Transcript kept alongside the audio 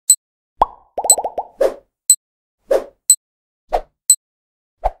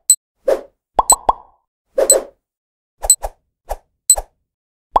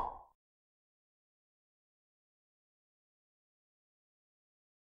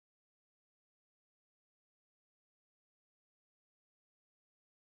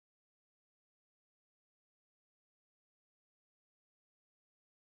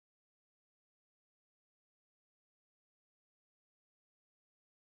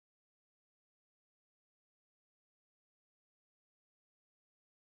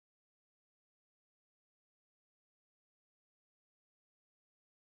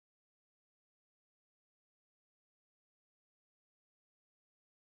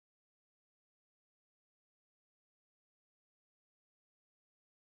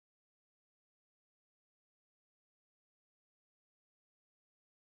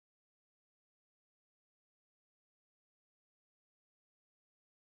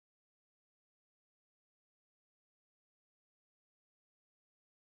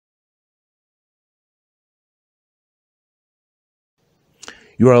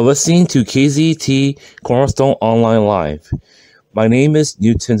You are listening to KZT Cornerstone Online Live. My name is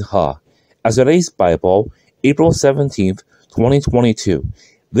Newton Ha. As today's Bible, April 17th, 2022,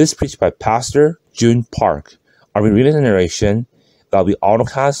 this preached by Pastor June Park. Our reading and narration that will be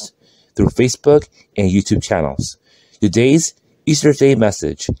autocast through Facebook and YouTube channels. Today's Easter Day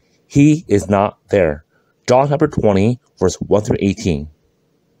message, He is not there. John chapter 20, verse 1 through 18.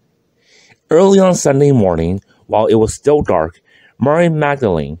 Early on Sunday morning, while it was still dark, Mary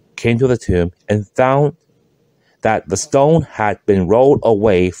Magdalene came to the tomb and found that the stone had been rolled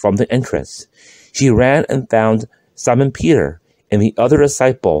away from the entrance. She ran and found Simon Peter and the other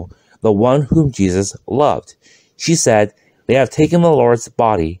disciple, the one whom Jesus loved. She said, "They have taken the Lord's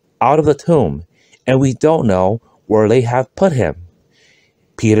body out of the tomb, and we don't know where they have put him."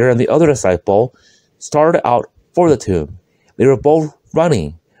 Peter and the other disciple started out for the tomb. They were both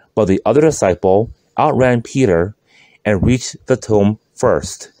running, but the other disciple outran Peter and reached the tomb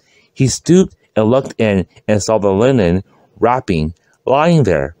first. He stooped and looked in and saw the linen wrapping lying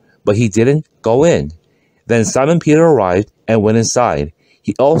there, but he didn't go in. Then Simon Peter arrived and went inside.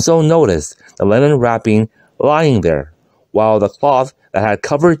 He also noticed the linen wrapping lying there, while the cloth that had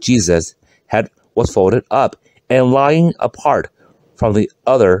covered Jesus' head was folded up and lying apart from the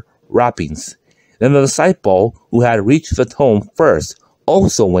other wrappings. Then the disciple who had reached the tomb first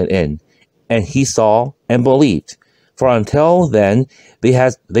also went in, and he saw and believed. For until then,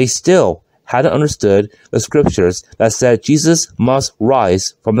 they still hadn't understood the scriptures that said Jesus must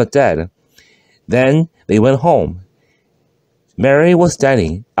rise from the dead. Then they went home. Mary was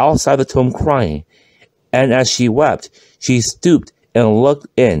standing outside the tomb crying, and as she wept, she stooped and looked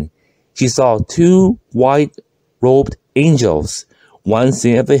in. She saw two white-robed angels, one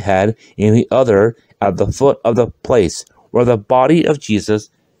sitting at the head and the other at the foot of the place where the body of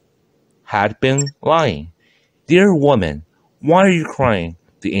Jesus had been lying. "Dear woman, why are you crying?"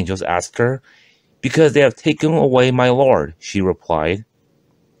 the angels asked her. "Because they have taken away my Lord," she replied,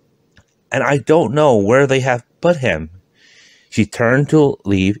 "and I don't know where they have put him." She turned to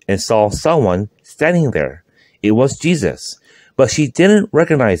leave and saw someone standing there. It was Jesus, but she didn't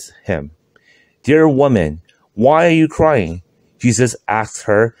recognize him. "Dear woman, why are you crying?" Jesus asked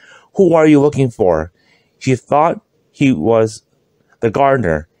her. "Who are you looking for?" She thought he was the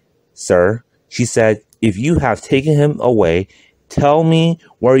gardener. "Sir," she said, "if you have taken him away, tell me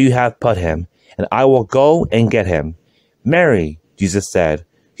where you have put him, and I will go and get him." "Mary," Jesus said.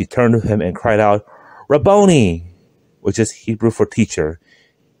 She turned to him and cried out, "Rabboni," which is Hebrew for teacher.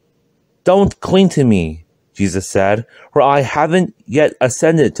 "Don't cling to me," Jesus said, "for I haven't yet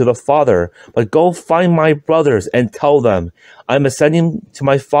ascended to the Father, but go find my brothers and tell them, I'm ascending to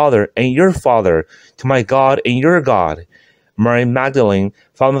my Father and your Father, to my God and your God." Mary Magdalene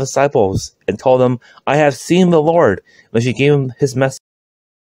found the disciples and told them, "I have seen the Lord." When she gave him his message.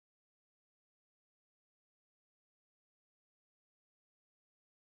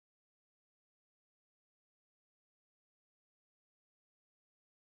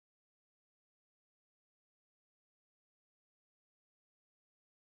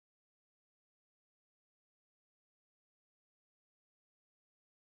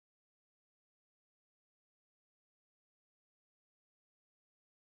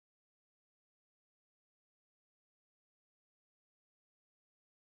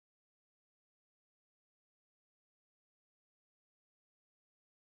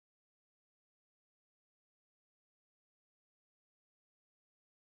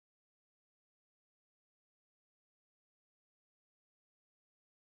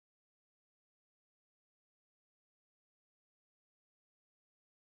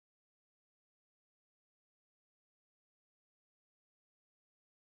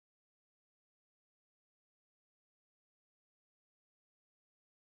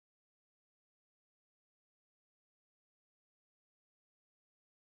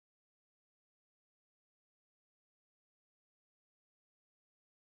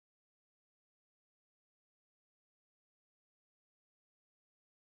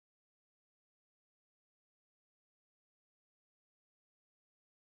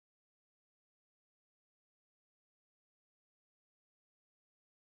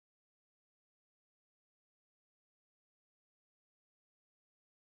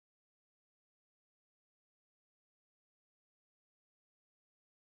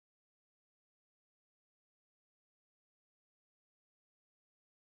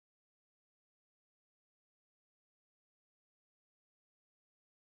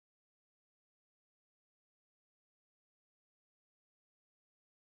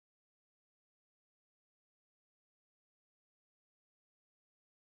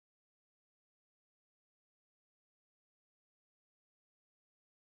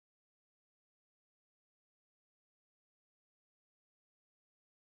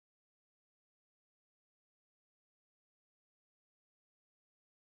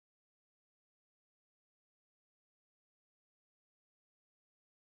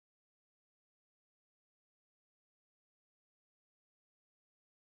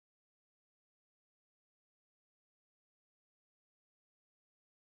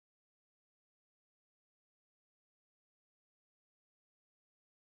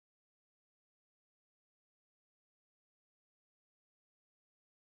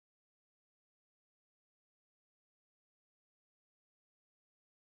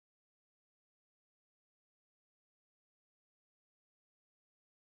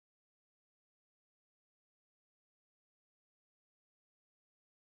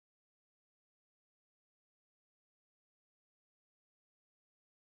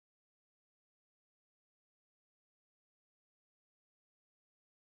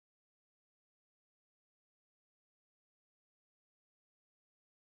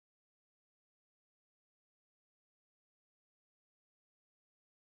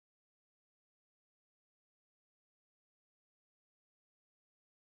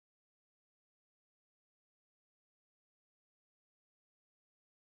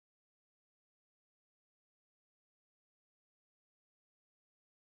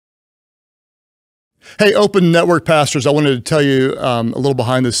 Hey, Open Network pastors, I wanted to tell you a little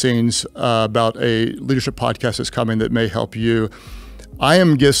behind the scenes about a leadership podcast that's coming that may help you. I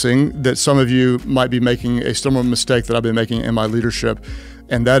am guessing that some of you might be making a similar mistake that I've been making in my leadership,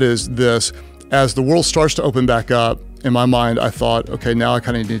 and that is this. As the world starts to open back up, in my mind, I thought, okay, now I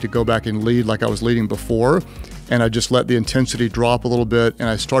kind of need to go back and lead like I was leading before, and I just let the intensity drop a little bit, and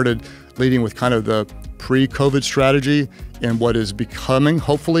I started leading with kind of the pre-COVID strategy in what is becoming,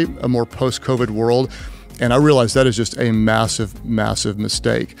 hopefully, a more post-COVID world, and I realized that is just a massive, massive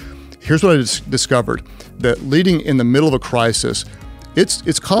mistake. Here's what I discovered, that leading in the middle of a crisis,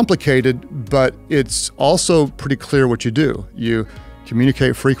 it's complicated, but it's also pretty clear what you do. You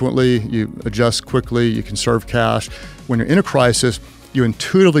communicate frequently, you adjust quickly, you conserve cash. When you're in a crisis, you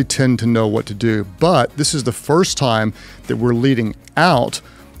intuitively tend to know what to do. But this is the first time that we're leading out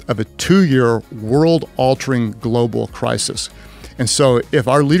of a 2-year world-altering global crisis. And so if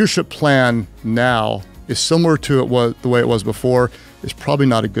our leadership plan now is similar to the way it was before, it's probably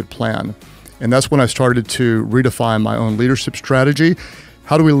not a good plan. And that's when I started to redefine my own leadership strategy.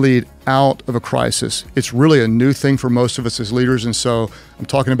 How do we lead out of a crisis? It's really a new thing for most of us as leaders. And so I'm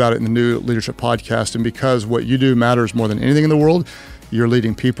talking about it in the new leadership podcast. And because what you do matters more than anything in the world, you're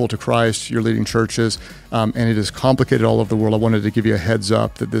leading people to Christ, you're leading churches, and it is complicated all over the world. I wanted to give you a heads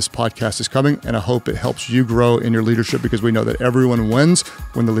up that this podcast is coming, and I hope it helps you grow in your leadership, because we know that everyone wins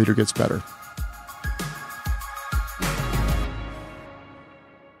when the leader gets better.